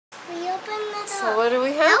So what do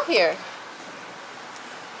we have here?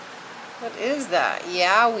 What is that?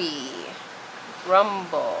 Yowie.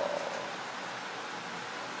 Rumble.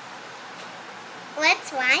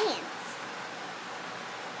 What's Ryan's?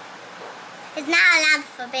 It's not allowed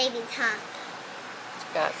for babies, huh? It's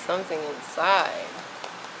got something inside.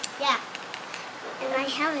 Yeah. And I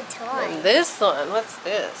have a toy. And this one, what's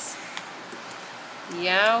this?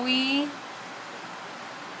 Yowie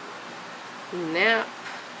nap.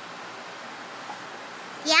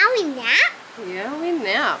 Yowie nap? Yowie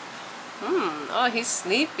nap. Oh, he's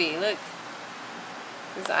sleepy. Look.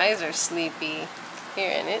 His eyes are sleepy.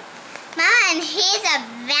 Here in it. Mom, and he's a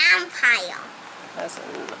vampire. Has a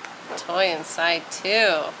toy inside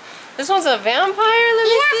too. This one's a vampire? Let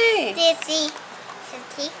me see. Do you see his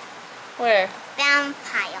teeth? Where?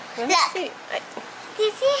 Vampire. Let me Look. see. Do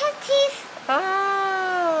you see his teeth?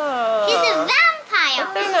 Oh. He's a vampire.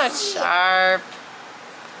 But they're not sharp.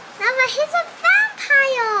 No, but he's a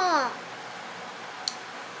vampire.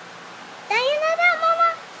 Do you know that, Mama?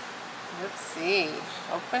 Let's see.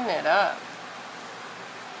 Open it up.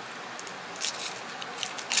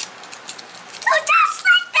 Oh, just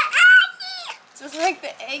like the Aggie. Just like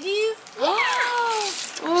the Eggies?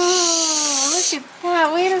 Yeah. Ooh, look at that.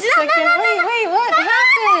 Wait a second. Wait, what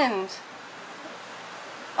happened?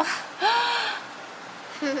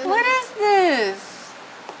 What is this?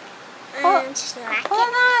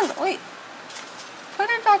 Hold on. Wait. Put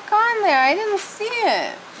it back on there. I didn't see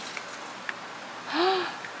it.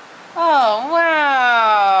 Oh,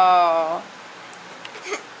 wow.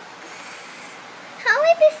 How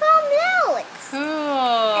we before milk?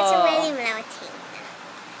 Cool. It's already melting.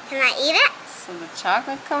 Can I eat it? So the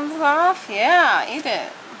chocolate comes off? Yeah, eat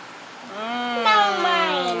it. No,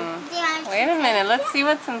 mine. Do you want Wait a minute. Let's see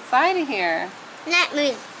what's inside of here. Let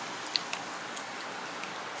me.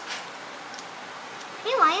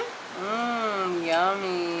 Hey, Ryan.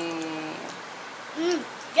 Yummy.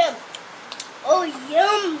 Yum. Oh,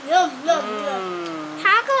 yum, yum, yum.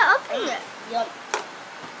 How can I open it? Yum.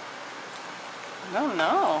 I don't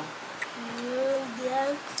know.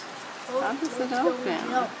 Yum. How does it open?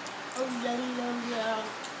 Yum. Oh, yum, yum, yum.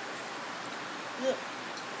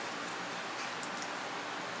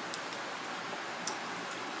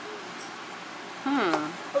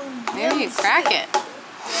 Maybe you crack it.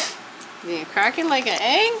 Do you crack it like an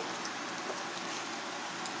egg?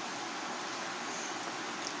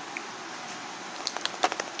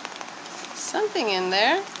 Something in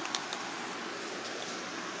there.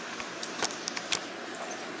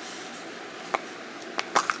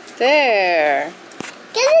 There.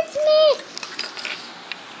 Give it to me.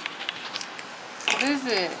 What is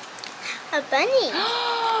it? A bunny.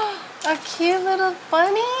 A cute little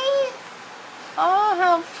bunny? Oh,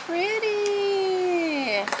 how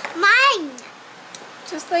pretty. Mine.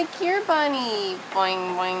 Just like your bunny.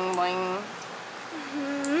 Boing, boing, boing.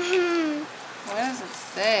 What does it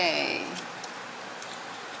say?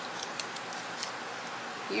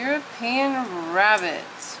 European rabbit,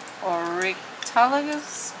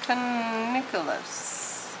 Oryctolagus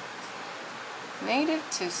caniculus. Native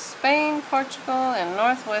to Spain, Portugal, and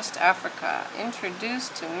Northwest Africa.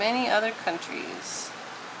 Introduced to many other countries.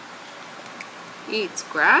 Eats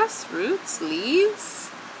grass, roots, leaves.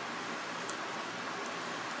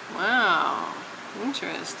 Wow,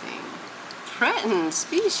 interesting. Threatened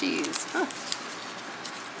species, huh?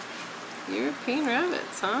 European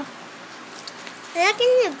rabbits, huh? Look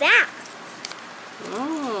in the back.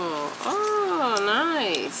 Oh,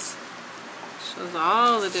 nice. Shows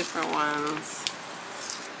all the different ones.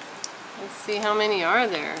 Let's see how many are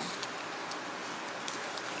there.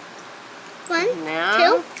 1,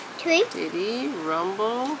 Now, 2, 3. Diddy,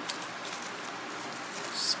 Rumble,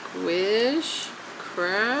 Squish,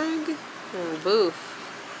 Crag, and Boof.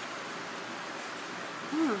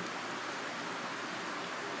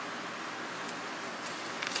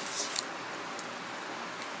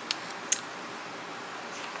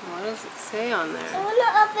 What does it say on I there? want to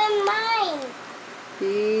open mine.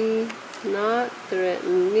 Be not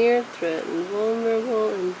threatened, near threatened, vulnerable,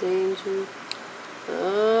 endangered.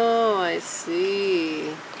 Oh, I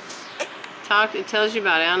see. It tells you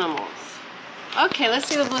about animals. Okay, let's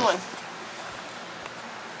see the blue one.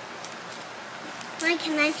 Mom,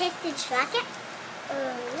 can I take the jacket?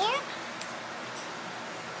 Yeah.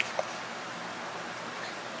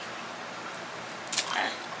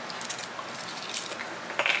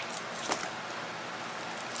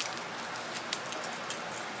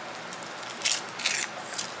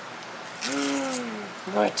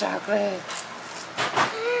 More chocolate.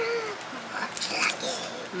 More chocolate.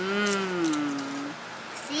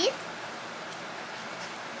 See?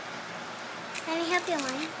 Let me help you,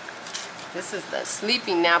 Maya. This is the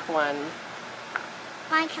sleepy nap one.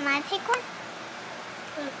 Mom, can I take one?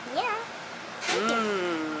 Yeah.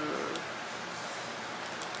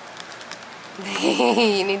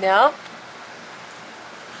 You need help?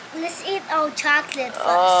 Let's eat our chocolate first.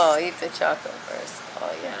 Oh, eat the chocolate first.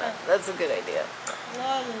 Oh yeah, that's a good idea.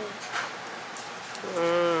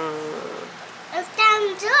 Let's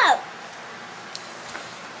stand up.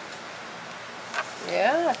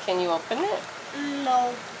 Yeah, can you open it?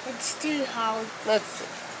 No, it's too hard. Let's see.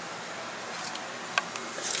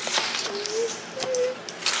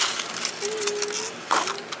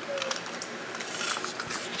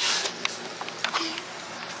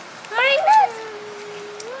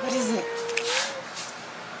 What is it?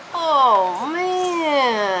 Oh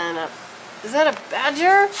man! Is that a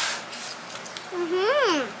badger?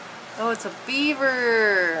 Oh, it's a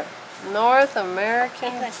beaver. North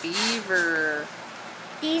American beaver.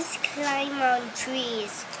 These climb on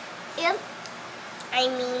trees. Yep. I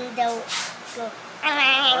mean, they'll go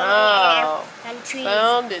Wow. on trees.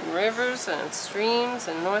 Found in rivers and streams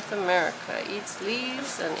in North America. Eats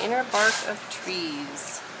leaves and inner bark of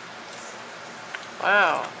trees.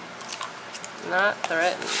 Wow. Not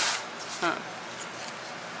threatened.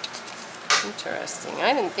 Interesting.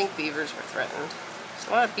 I didn't think beavers were threatened. There's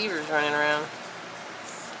a lot of beavers running around.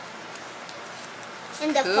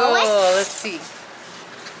 In the Cool. forest? Let's see.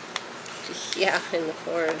 Yeah, in the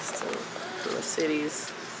forest and in the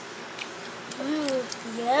cities. Yum.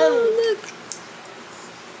 Oh, look.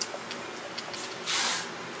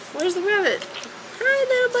 Where's the rabbit? Hi,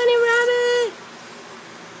 little bunny rabbit.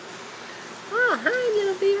 Oh, hi,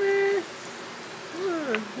 little beaver.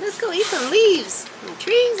 Let's go eat some leaves and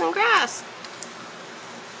trees and grass.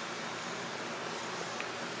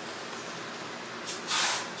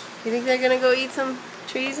 You think they're gonna go eat some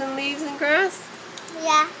trees and leaves and grass?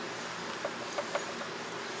 Yeah.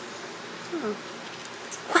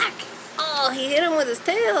 Whack! Oh, he hit him with his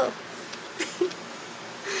tail.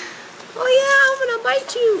 Oh yeah, I'm gonna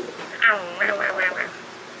bite you.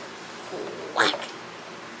 Whack!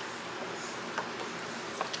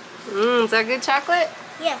 Is that good chocolate?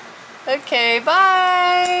 Yeah. Okay,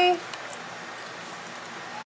 bye.